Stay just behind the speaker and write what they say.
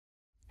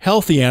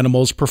Healthy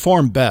animals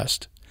perform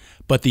best,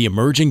 but the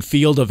emerging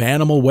field of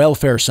animal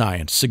welfare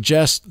science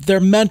suggests their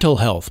mental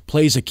health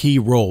plays a key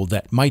role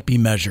that might be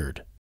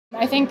measured.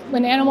 I think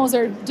when animals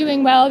are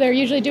doing well, they're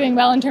usually doing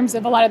well in terms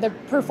of a lot of the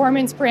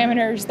performance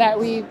parameters that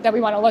we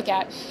want to look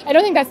at. I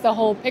don't think that's the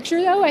whole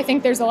picture, though. I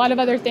think there's a lot of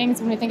other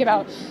things when we think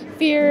about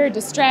fear,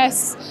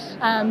 distress,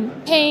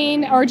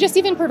 pain, or just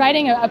even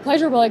providing a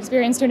pleasurable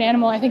experience to an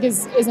animal, I think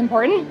is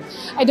important.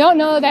 I don't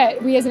know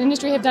that we as an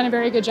industry have done a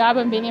very good job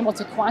of being able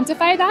to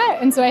quantify that,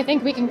 and so I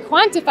think we can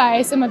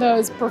quantify some of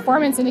those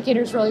performance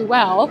indicators really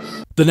well.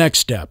 The next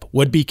step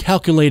would be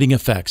calculating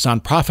effects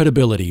on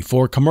profitability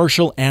for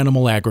commercial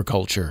animal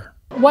agriculture.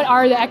 What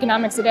are the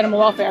economics of animal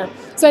welfare?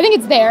 So I think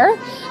it's there,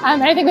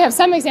 and I think we have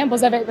some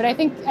examples of it, but I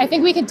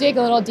think we could dig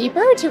a little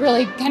deeper to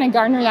really kind of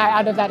garner that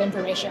out of that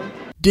information.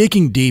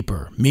 Digging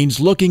deeper means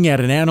looking at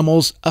an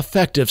animal's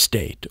affective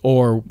state,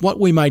 or what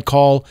we might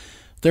call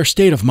their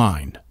state of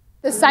mind.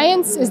 The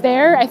science is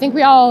there. I think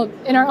we all,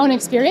 in our own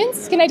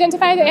experience, can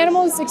identify that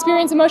animals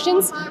experience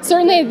emotions.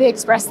 Certainly they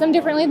express them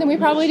differently than we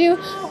probably do.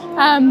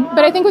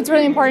 But I think what's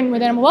really important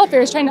with animal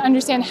welfare is trying to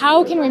understand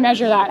how can we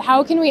measure that?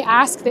 How can we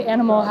ask the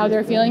animal how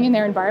they're feeling in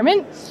their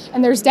environment?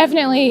 And there's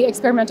definitely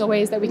experimental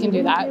ways that we can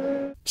do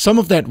that. Some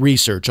of that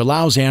research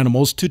allows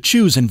animals to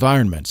choose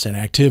environments and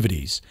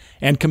activities,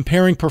 and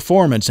comparing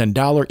performance and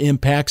dollar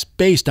impacts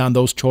based on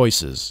those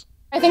choices.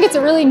 I think it's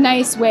a really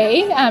nice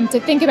way to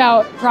think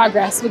about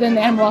progress within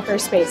the animal welfare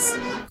space.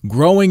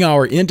 Growing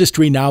our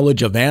industry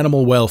knowledge of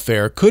animal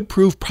welfare could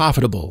prove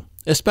profitable,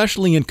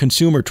 especially in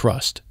consumer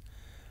trust.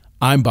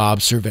 I'm Bob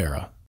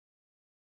Cervera.